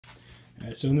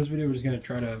Alright, so in this video we're just going to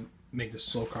try to make the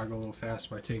slow car go a little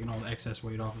faster by taking all the excess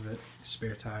weight off of it, the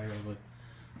spare tire,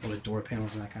 all the door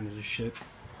panels and that kind of just shit.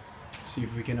 See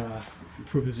if we can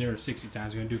improve the 0 to 60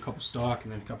 times. We're going to do a couple stock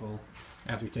and then a couple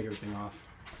after we take everything off.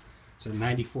 It's a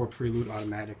 94 Prelude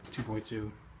automatic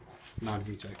 2.2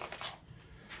 non-VTEC.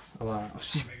 I'll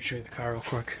see if I can show you the car real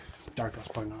quick. It's dark, that's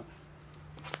probably not.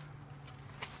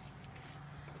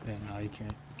 Yeah, no, you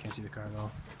can't see the car at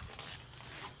all.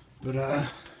 But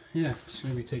yeah, just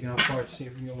gonna be taking off parts, see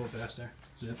if we can go a little faster.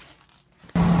 That's it.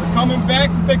 We're coming back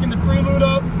from picking the Prelude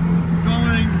up,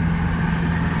 going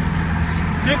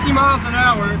 50 miles an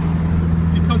hour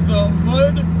because the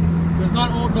hood does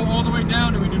not go all the way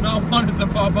down and we do not want it to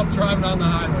pop up driving on the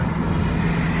highway.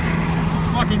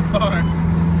 Fucking car.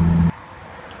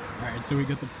 Alright, so we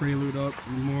got the Prelude up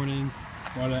in the morning,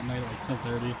 brought it at night at like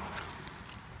 10:30.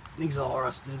 Thing's all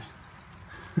rusted.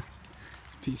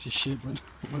 Piece of shit, but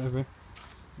whatever.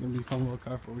 Gonna be a fun little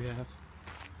car for what we have.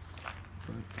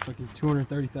 But fucking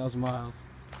 230,000 miles.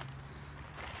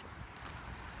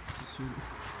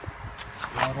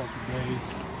 Loud off the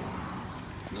days.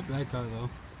 Not a bad car though.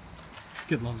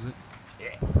 Kid loves it.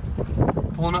 Yeah.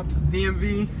 Pulling up to the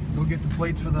DMV, go get the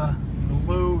plates for the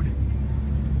load.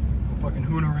 Go fucking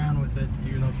hoon around with it,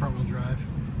 even though it's front wheel drive.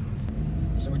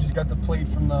 So we just got the plate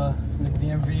from the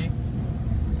DMV.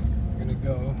 We're gonna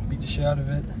go beat the shit out of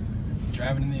it.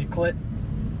 Driving in the Eclit.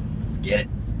 Let's get it.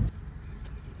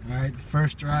 Alright, the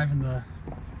first drive in the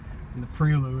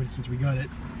Prelude since we got it.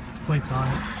 Its plates on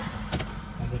it.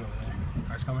 How's it over there?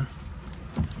 Car's coming?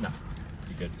 No.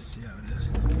 You good? Let's see how it is.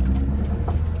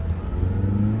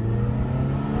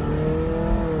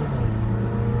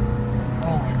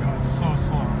 Oh my god, it's so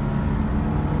slow.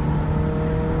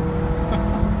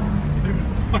 Dude, I'm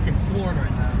fucking floored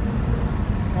right now.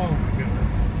 Oh my god.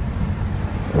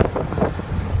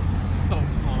 It's so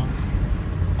slow.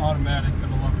 Automatic,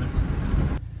 gonna love it.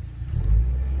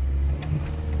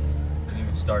 Didn't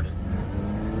even start it.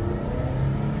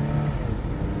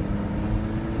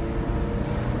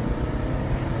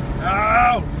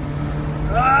 Ow!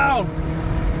 Ow!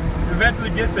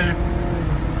 Eventually get there.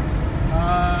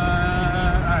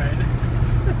 Alright.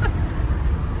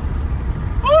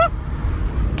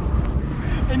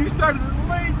 And you started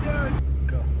late, dude.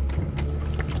 Go.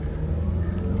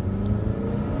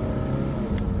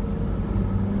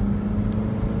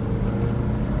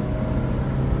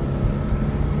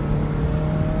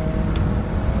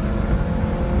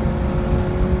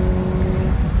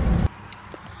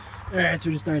 Alright, so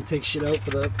we're just starting to take shit out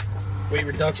for the weight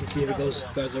reduction, see if it goes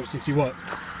fast over 60 what?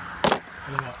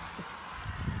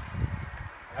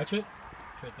 Hatch it?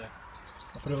 It's right there.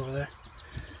 I'll put it over there.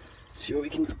 See what we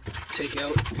can take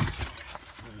out. I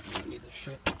don't need this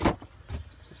shit.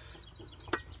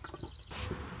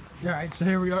 Alright, so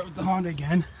here we are with the Honda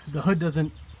again. The hood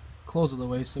doesn't close all the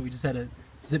way, so we just had to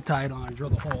zip tie it on, drill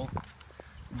the hole,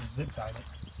 and just zip tied it.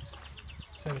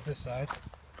 Same with this side.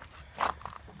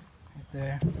 Right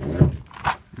there.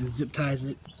 And zip ties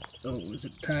it. Oh,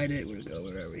 zip tied it. Where'd it go?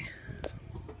 Where are we?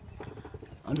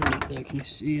 Underneath there, can you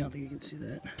see? I don't think you can see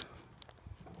that.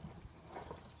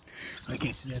 I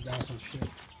can't see that down some shit.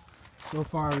 So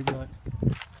far we got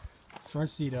front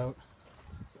seat out.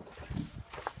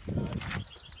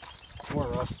 More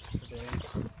rust for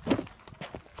days.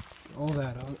 All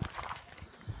that out.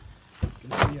 You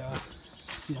can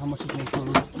see how much it can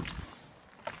improve.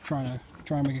 Trying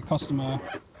to make a custom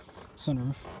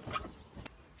sunroof.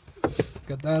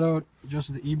 Got that out.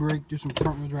 Adjusted the e-brake. Do some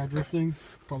front wheel drive drifting.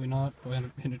 Probably not. Go ahead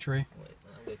and hit a tree. Wait,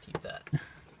 I'm gonna keep that.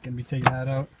 Gonna be taking that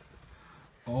out.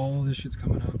 All this shit's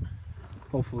coming out.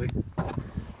 Hopefully.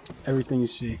 Everything you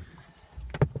see.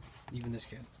 Even this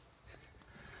kid.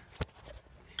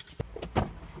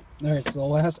 Alright, so the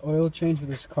last oil change for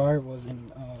this car was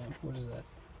in, what is that?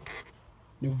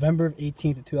 November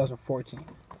 18th of 2014.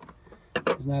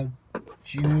 It's now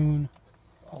June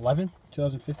 11th,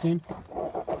 2015.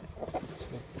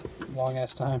 Long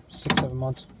ass time, 6-7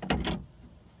 months.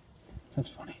 That's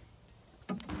funny.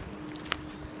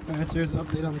 Alright, so here's an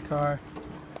update on the car.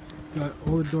 Got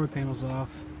all the door panels off.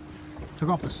 Took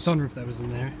off the sunroof that was in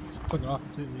there. Just took it off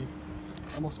completely.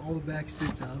 Almost all the back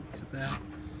seats out, except that.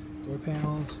 Door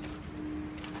panels.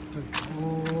 Took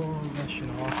all that shit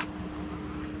off.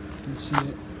 You can see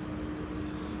it.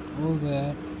 All of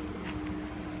that.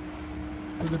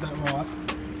 Still got that rot.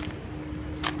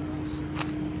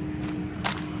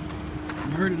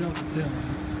 Murdered out the tail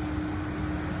lights.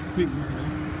 Complete murder.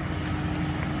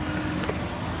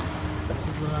 This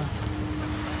is rot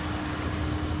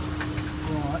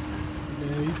for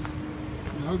days.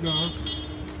 No goes.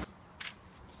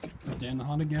 Damn, the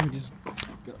Honda again, we just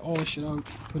Got all this shit out.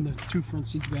 Putting the 2 front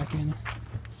seats back in.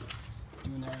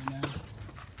 Doing that right now.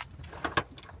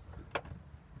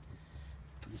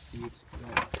 Put the seats.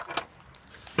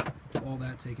 Got all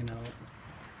that taken out.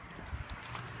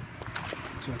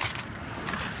 Check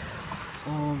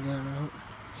all of that out.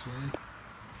 Okay.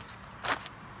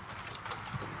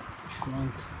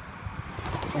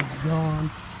 Trunk's gone.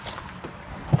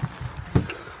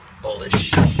 All this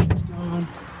shit's gone.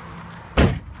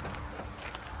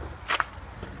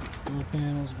 Door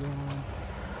panel's gone.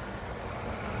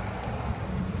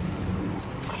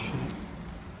 Shit.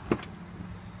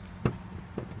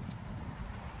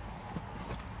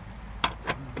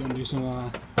 Gonna do some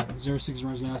 0-6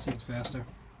 runs now, see if it's faster.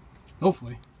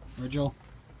 Hopefully. Right, Joel?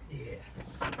 Yeah.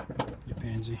 You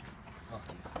pansy. Fuck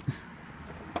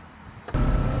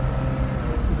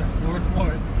Is that Ford?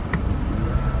 Ford?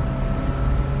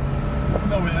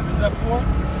 No, wait, is that Ford?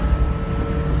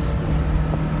 This is Ford.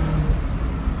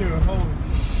 Dude, holy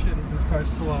shit, is this car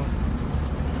slow?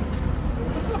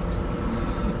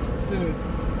 Dude,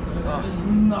 that is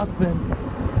nothing.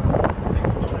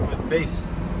 Thanks for going in my face.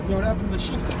 You know what happened to the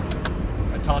shifter?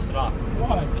 I tossed it off.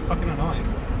 Why? It's fucking annoying.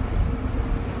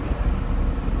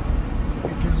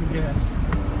 Give some gas.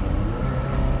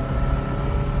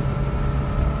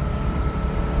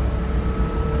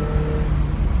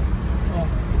 Oh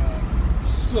my god.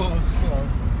 So slow.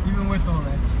 Even with all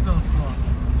that, it's still slow.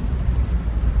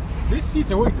 These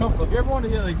seats are way comfortable. If you ever want to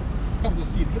get like comfortable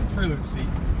seats, get a prelude seat.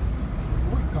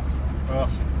 Way comfortable. Ugh.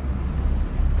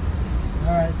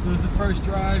 Alright, so it's the first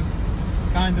drive,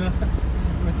 kinda,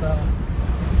 with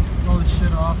all this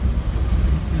shit off. So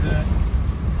you can see that.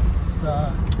 Just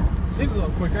seems a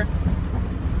little quicker.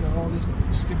 Got all this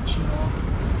stupid shit off.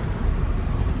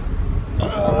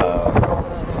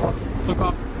 Took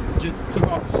off the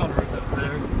sunroof that was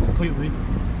there completely.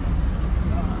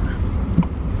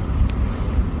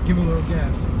 Give it a little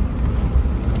gas.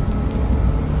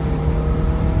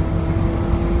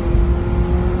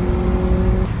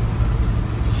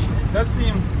 Shit, it does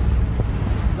seem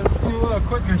a little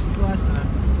quicker since last time.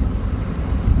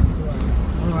 I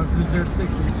don't know if there's 0 to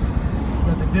 60s.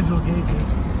 Got the digital gauges.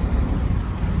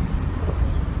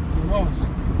 Who knows?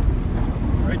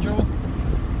 Right, Joel?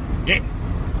 Yeah.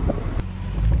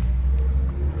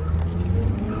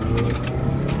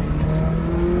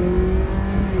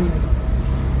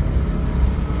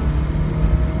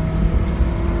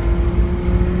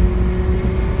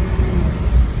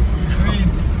 I mean,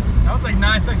 that was like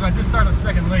 9 seconds, but I did start a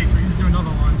second late, so we just do another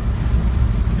one.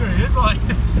 Dude, it's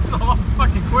a lot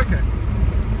fucking quicker.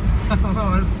 I don't know,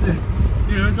 let's see.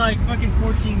 Dude, it was like fucking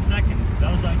 14 seconds.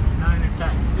 That was like 9 or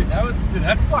 10. Dude,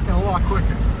 that's fucking a lot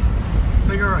quicker.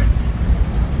 Take it right.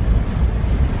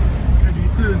 Dude, you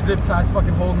see the zip ties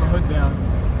fucking holding the hood down.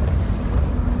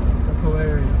 That's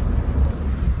hilarious.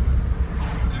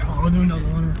 Alright, I'll do another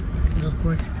one real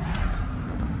quick.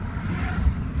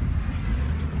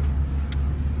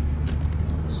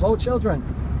 Slow children.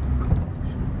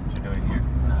 What you doing here?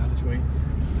 Nah, just wait.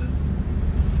 Is it?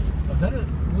 Was that it?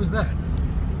 What was that?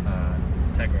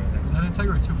 Tegra. Was that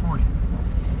Integra or 240?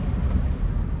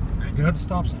 Alright, dude, that's a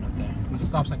stop sign up there. There's a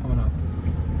stop sign coming up.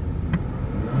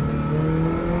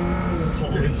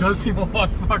 Dude, it does seem a lot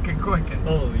fucking quicker.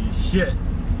 Holy shit.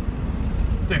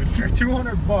 Dude, for $200, you're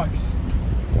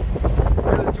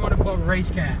the $200 race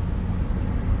cat.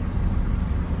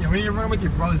 Yeah, when you run with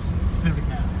your brother's Civic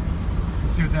now,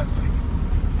 let's see what that's like.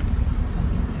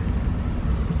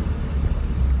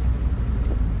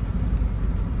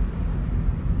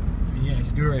 Yeah,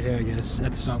 just do it right here, I guess,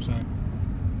 at the stop sign.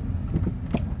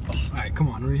 Oh, alright, come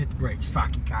on, let me hit the brakes.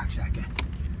 Fuck you, cocksucker.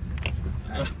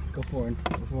 Alright, go forward,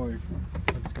 go forward.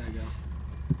 Let this guy go.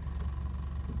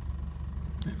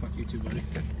 Hey, fuck you too, buddy.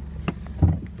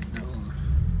 Now, hold on.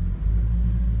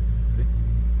 Ready?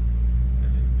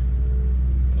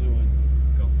 Tell me when.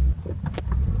 Go.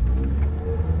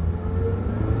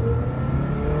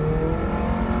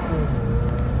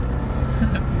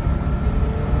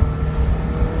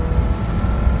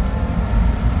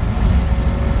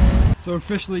 So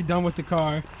officially done with the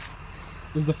car.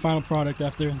 This is the final product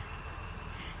after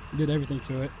we did everything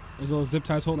to it. There's little zip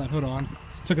ties holding that hood on.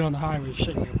 Took it on the highway,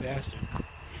 shaking like a bastard.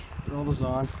 Put all those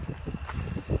on.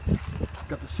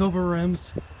 Got the silver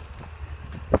rims.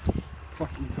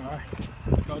 Fucking car.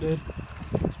 Gutted.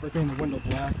 Spray painting the window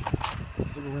black.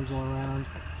 Silver rims all around.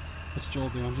 What's Joel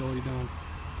doing? Joel, what are you doing?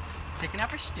 Picking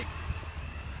up a stick.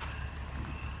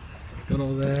 Got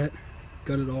all that.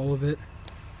 Gutted all of it.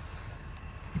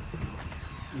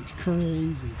 It's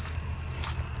crazy.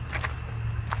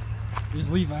 Here's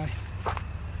Levi. Alright,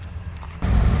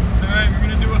 we're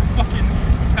gonna do a fucking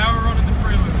power run in the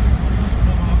prelude.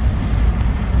 Hold on.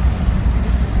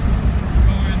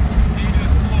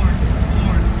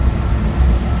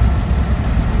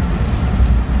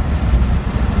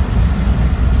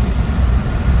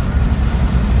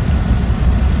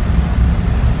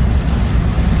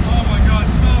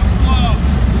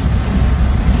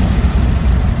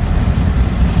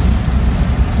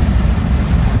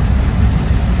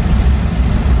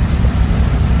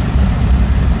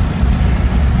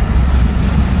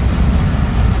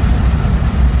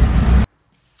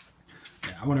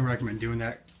 doing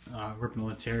that, ripping the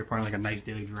interior apart like a nice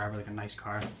daily driver, like a nice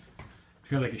car.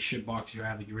 If you're like a shit box you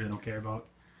have that you really don't care about,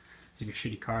 it's like a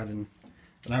shitty car, then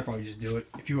I'd probably just do it.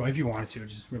 If you wanted to,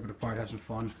 just rip it apart, have some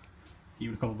fun. You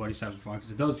and a couple buddies have some fun,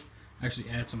 because it does actually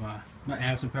add some, not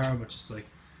add some power, but just like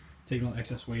taking all the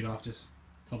excess weight off just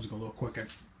helps it go a little quicker.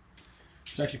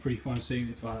 It's actually pretty fun to see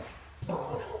if, like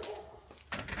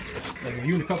if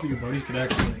you and a couple of your buddies could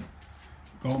actually like,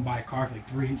 go and buy a car for like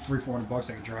 $400 like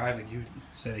a drive, like you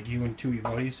say like you and two of your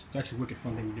buddies. It's actually a wicked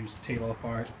fun thing to do, just take it all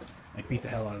apart, like beat the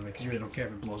hell out of it, because you really don't care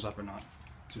if it blows up or not.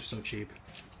 It's just so cheap.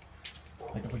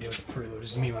 Like the we did with the Prelude.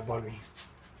 This is me and my buddy.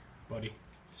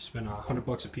 Spent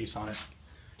 $100 a piece on it,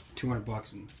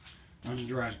 $200, and it just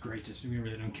drives great. Just we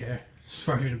really don't care. As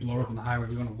far as to blow up on the highway,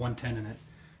 we're going to 110 in it,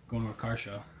 going to a car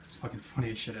show. It's fucking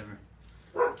funniest shit ever.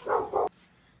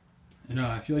 And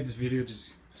if you like this video,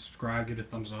 just subscribe, give it a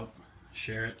thumbs up,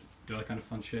 share it, do all that kind of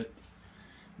fun shit.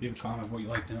 Leave a comment what you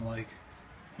liked, didn't like,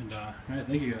 and alright,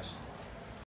 thank you guys.